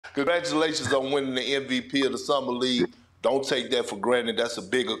Congratulations on winning the MVP of the Summer League. Don't take that for granted. That's a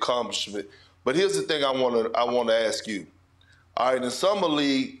big accomplishment. But here's the thing I want to ask you. All right, in Summer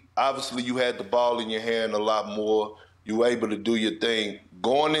League, obviously you had the ball in your hand a lot more. You were able to do your thing.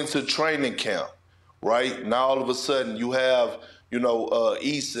 Going into training camp, right? Now all of a sudden you have,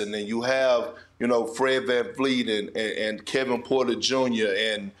 Eason, and you have, Fred VanVleet and Kevin Porter Jr.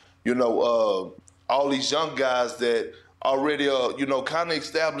 and, all these young guys that already, kind of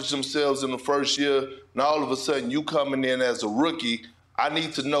established themselves in the first year. Now all of a sudden you coming in as a rookie. I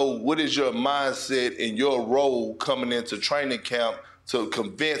need to know, what is your mindset and your role coming into training camp to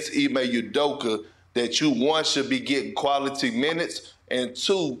convince Ime Udoka that you, one, should be getting quality minutes, and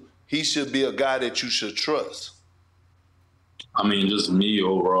two, he should be a guy that you should trust? I mean, just me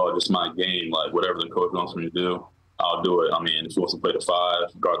overall, just my game, like whatever the coach wants me to do, I'll do it. I mean, if he wants to play the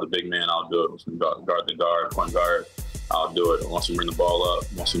five, guard the big man, I'll do it. If he wants to guard the guard, point guard, I'll do it. Wants to bring the ball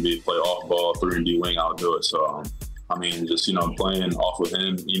up, wants me to play off ball, 3-and-D wing, I'll do it. So, I mean, just, playing off with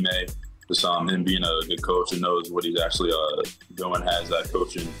him, Ime, just him being a good coach and knows what he's actually doing, has that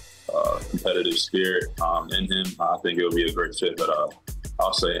coaching competitive spirit in him. I think it'll be a great fit. But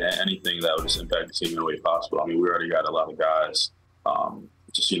I'll say anything that would just impact the team in a way possible. I mean, we already got a lot of guys,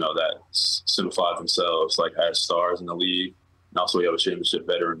 that simplified themselves, like as stars in the league. And also we have a championship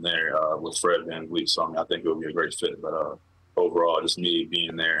veteran there with Fred VanVleet. So, I mean, I think it'll be a great fit. But overall, just me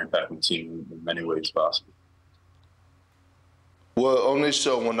being there, impacting the team in many ways possible. Well, on this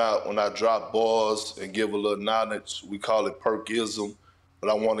show, when I drop balls and give a little knowledge, we call it Perkism. But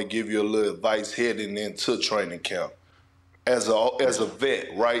I want to give you a little advice heading into training camp. As a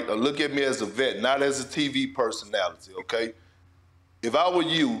vet, right? Now look at me as a vet, not as a TV personality, okay? If I were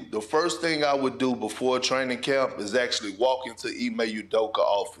you, the first thing I would do before training camp is actually walk into Ime Udoka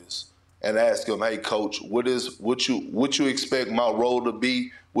office and ask him, hey, coach, what you expect my role to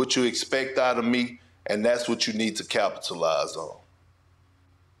be, what you expect out of me, and that's what you need to capitalize on.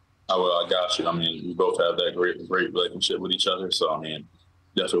 I got you. I mean, we both have that great relationship with each other. So, I mean,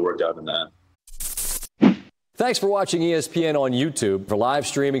 definitely worked out in that. Thanks for watching ESPN on YouTube. For live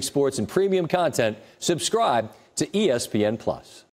streaming sports and premium content, subscribe to ESPN+.